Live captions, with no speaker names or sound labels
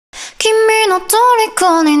の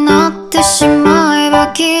虜になってしまえば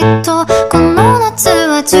きっとこの夏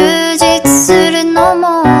は充実するの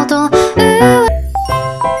モード。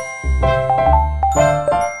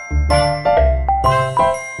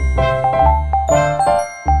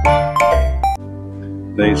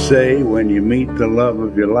They say when you meet the love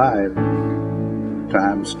of your life,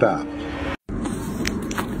 time stops.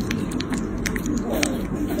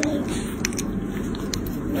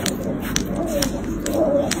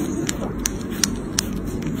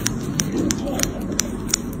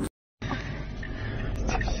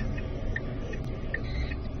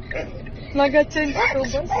 Nagachange ko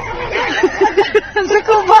ba? Sa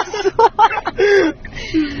kubaso.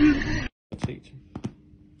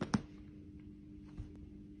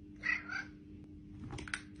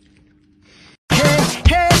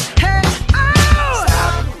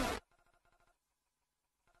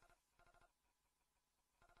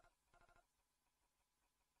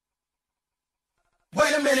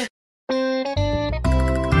 Wait a minute.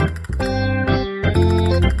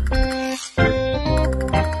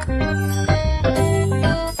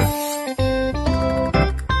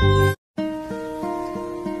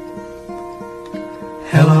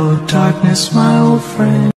 Hello, darkness, my old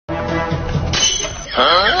friend.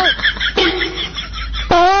 Huh?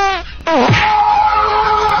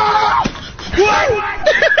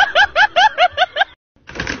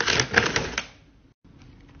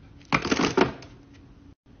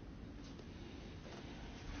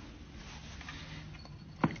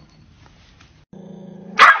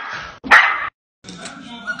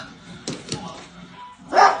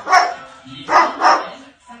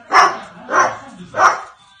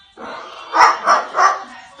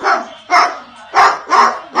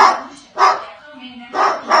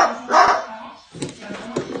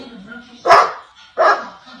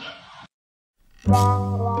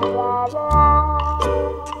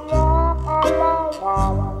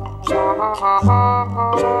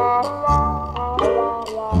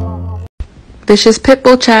 This is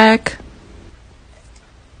Pitbull check.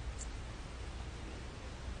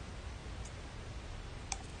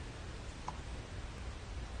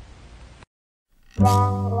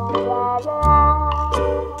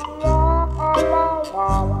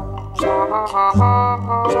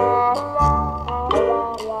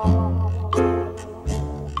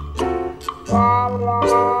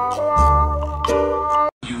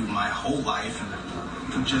 You my whole life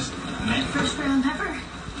and just met first round ever.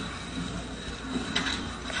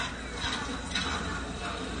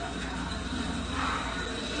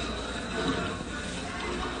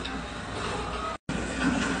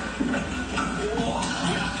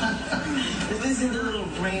 Listen to little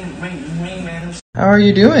rain man. How are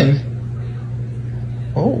you doing?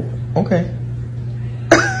 Oh, okay.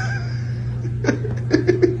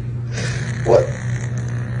 What?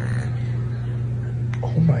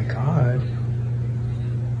 Oh my god.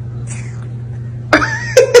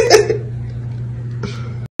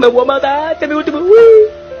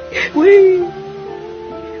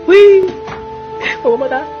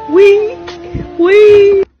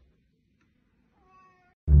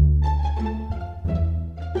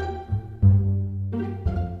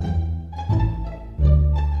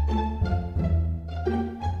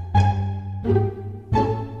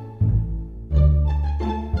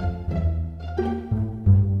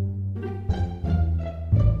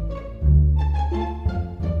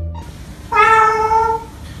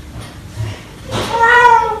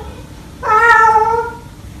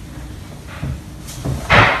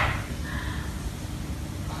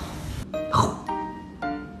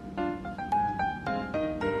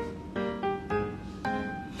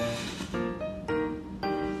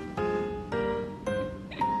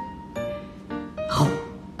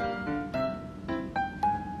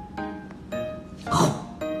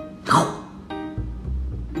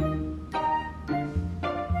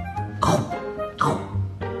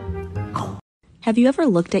 Have you ever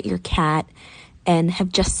looked at your cat and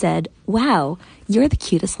have just said, wow, you're the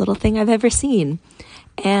cutest little thing I've ever seen?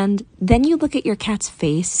 And then you look at your cat's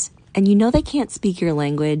face and you know they can't speak your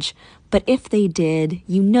language, but if they did,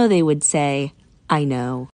 you know they would say, I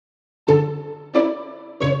know.